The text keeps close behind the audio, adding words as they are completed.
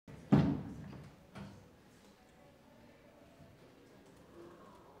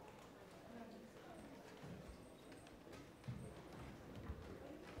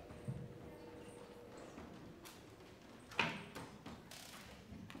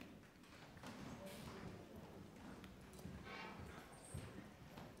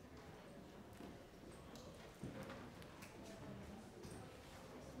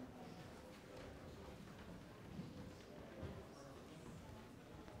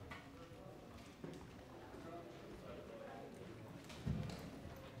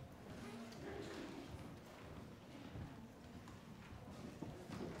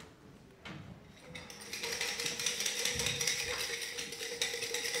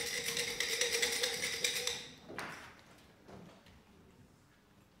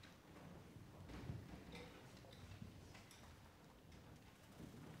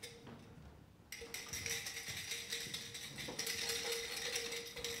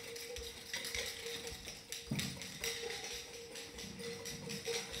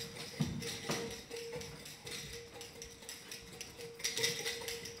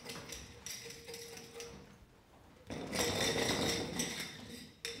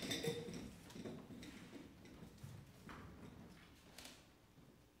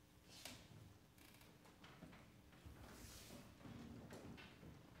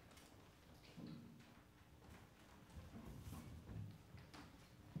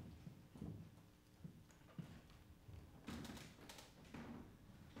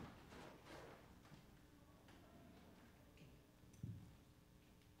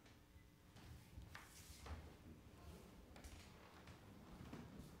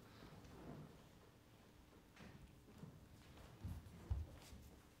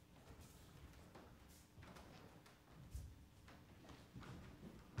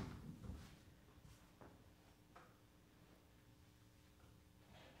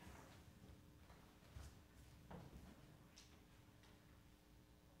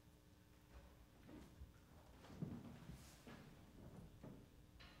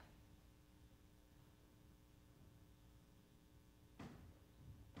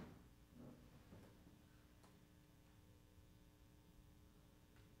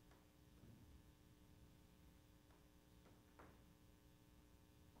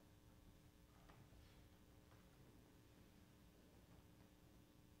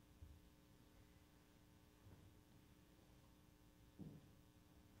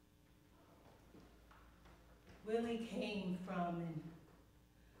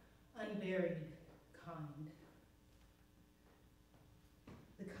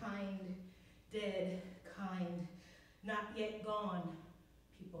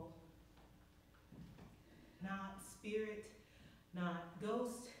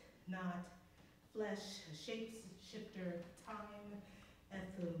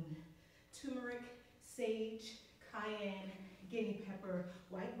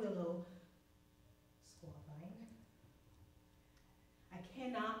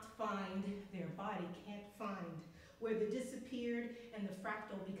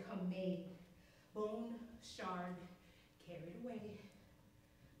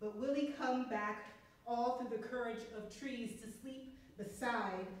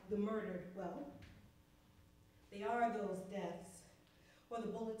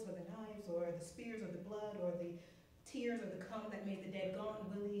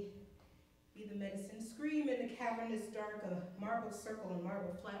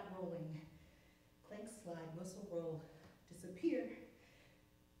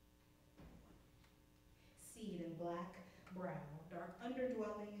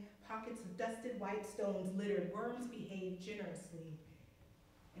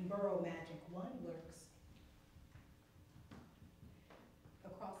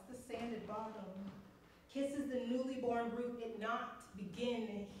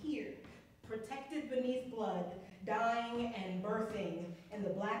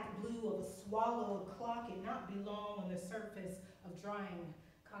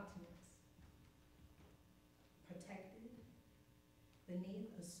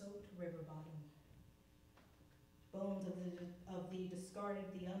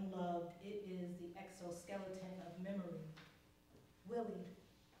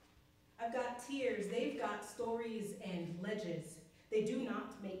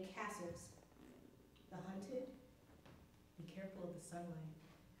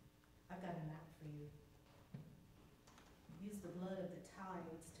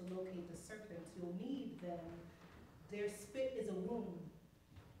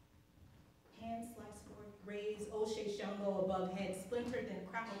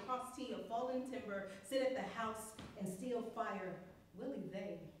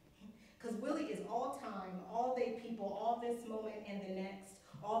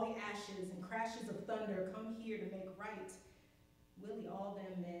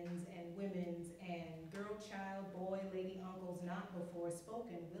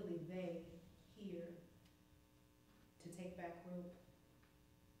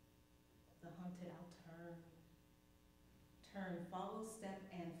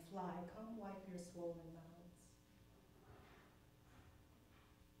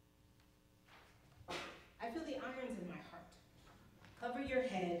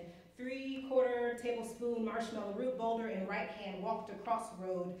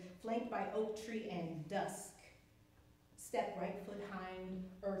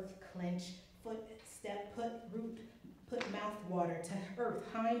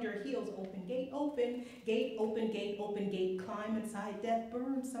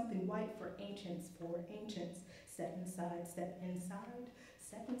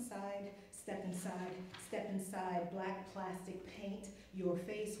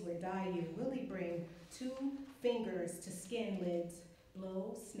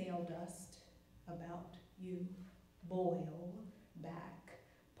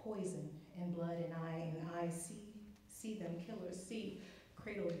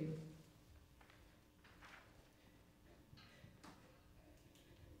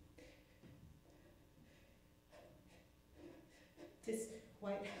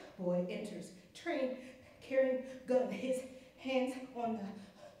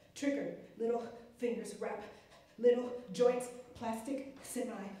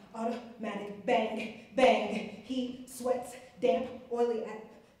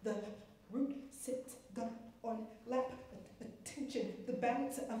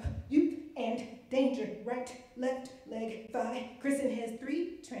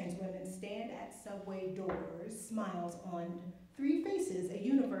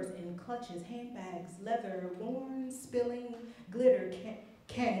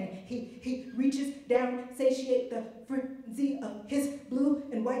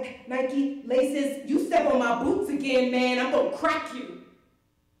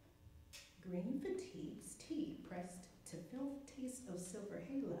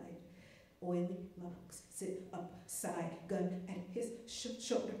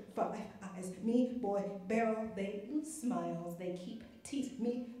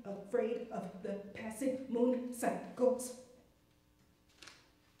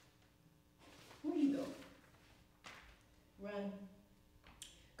run.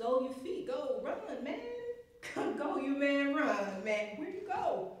 Go you feet, go, run, man. Go you man, run, man. Where you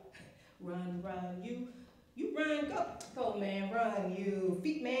go? Run, run, you run, go man, run, you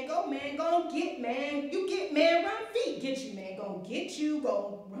feet, man, go get, man, you get, man, run, feet, get you, man, gon' get you,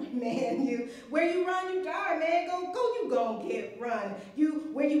 go run, man, you, where you run, you die, man, go, you gon' get run, you,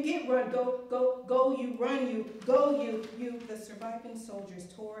 where you get run, go, you run, you, go, you. The surviving soldiers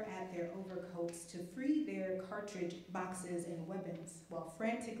tore at their overcoats to free their cartridge boxes and weapons while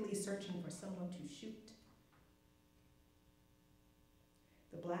frantically searching for someone to shoot.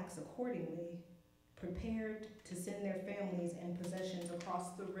 The blacks accordingly prepared to send their families and possessions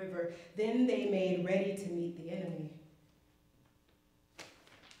across the river. Then they made ready to meet the enemy.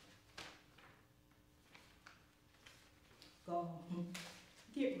 Go,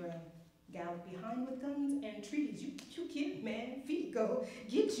 get run. Gallop behind with guns and treaties. You get, man, feet, go.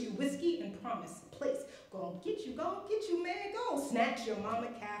 Get you whiskey and promise, place. Go get you, man, go. Snatch your mama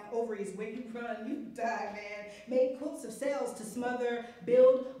calf ovaries where you run, you die, man. Make quilts of sails to smother,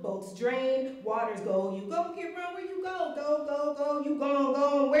 build boats, drain, waters go. You go, get run where you go, go. You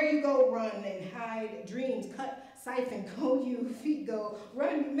go, where you go, run and hide dreams, cut, siphon, go, you feet, go.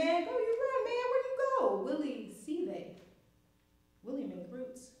 Run, you man, go, you run, man, where you go? Willie, see they. Willie make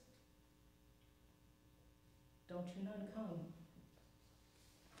roots. Don't you none come.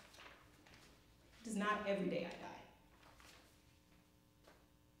 It is not every day I die.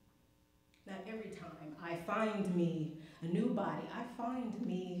 Not every time I find me a new body. I find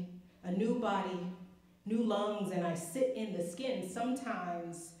me a new body, new lungs, and I sit in the skin.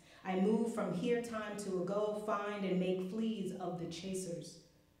 Sometimes I move from here time to ago, find and make fleas of the chasers.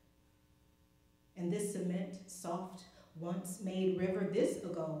 And this cement, soft, once made river, this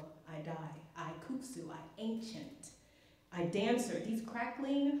ago I die. I kuksu, I ancient, I dancer, these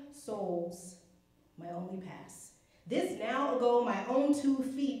crackling souls, my only pass. This now ago, my own 2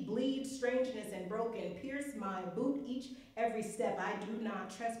 feet bleed, strangeness and broken, pierce my boot each every step. I do not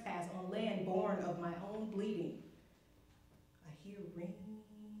trespass on land born of my own bleeding. I hear rings,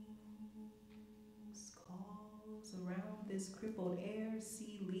 calls around this crippled air,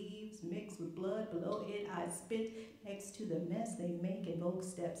 see leaves mixed with blood below it. I spit next to the mess they make, invoke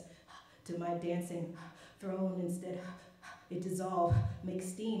steps to my dancing throne. Instead, it dissolve, make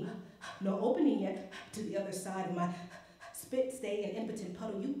steam, no opening yet to the other side of my spit, stay an impotent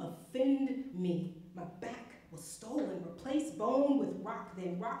puddle. You offend me. My back was stolen, replace bone with rock,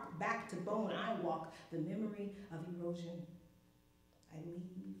 then rock back to bone. I walk the memory of erosion. I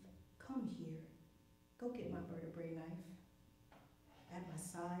leave, come here, go get my vertebrae knife. At my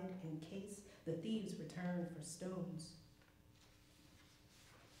side, in case the thieves return for stones.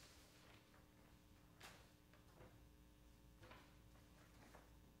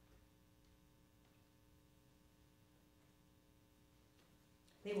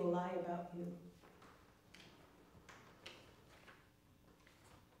 They will lie about you.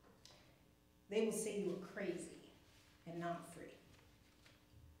 They will say you are crazy and not free.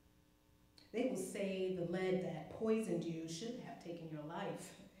 They will say the lead that poisoned you should have taken your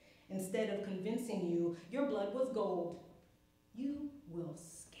life. Instead of convincing you your blood was gold, you will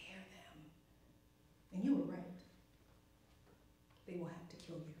scare them. And you were right. They will have to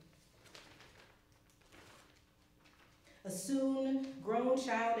kill you. A soon-grown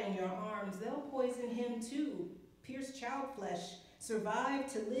child in your arms, they'll poison him too. Pierce child flesh,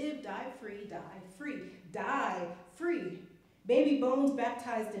 survive to live, die free, die free. Baby bones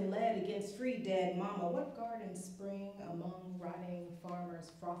baptized in lead against free dead mama. What garden spring among rotting farmers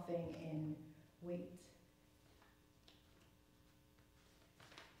frothing in wait?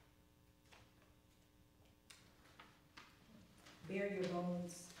 Bear your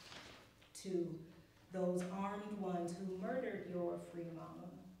bones to those armed ones who murdered your free mama.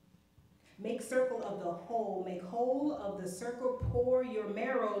 Make circle of the whole, make whole of the circle, pour your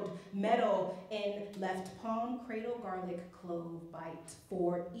marrowed metal in left palm, cradle garlic clove, bite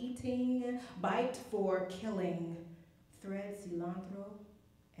for eating, bite for killing. Thread cilantro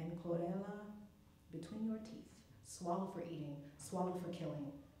and chlorella between your teeth. Swallow for eating, swallow for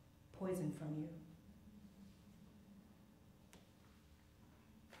killing, poison from you.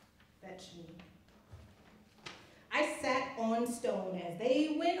 Fetch me. I sat on stone as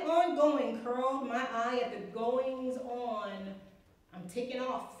they went on going, curled my eye at the goings on. I'm taking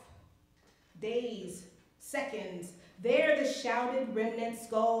off. Days, seconds, there the shouted remnant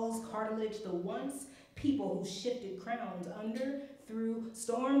skulls, cartilage, the once people who shifted crowns under, through,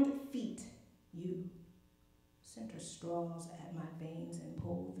 stormed feet. You center straws at my veins and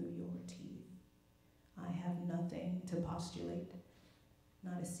pull through your teeth. I have nothing to postulate,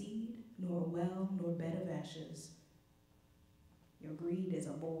 not a seed, nor a well, nor bed of ashes. Your greed is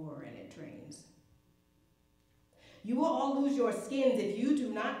a bore and it drains. You will all lose your skins if you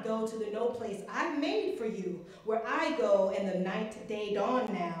do not go to the no place I've made for you, where I go and the night day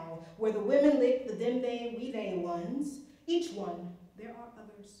dawn now, where the women lick the them they, we they ones. Each one, there are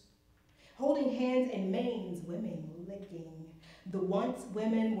others. Holding hands in manes, women licking. The once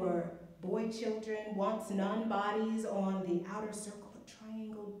women were boy children, once none bodies on the outer circle of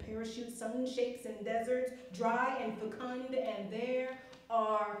triangled parachute, sun shapes and deserts, dry and fecund, and there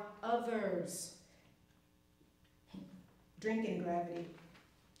are others. Drinking gravity,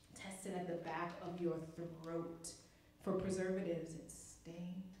 tested at the back of your throat. For preservatives, it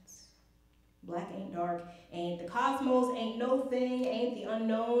stains. Black ain't dark, ain't the cosmos, ain't no thing, ain't the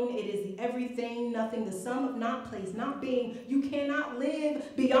unknown. It is the everything, nothing, the sum of not place, not being. You cannot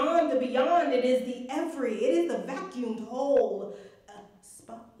live beyond the beyond. It is the every, it is the vacuumed whole. A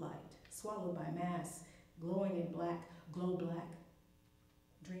spotlight swallowed by mass, glowing in black, glow black.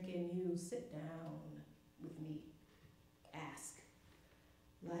 Drinking you, sit down with me. Ask,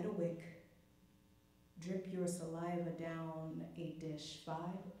 light a wick, drip your saliva down a dish, 5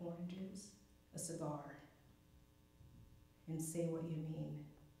 oranges, a cigar, and say what you mean.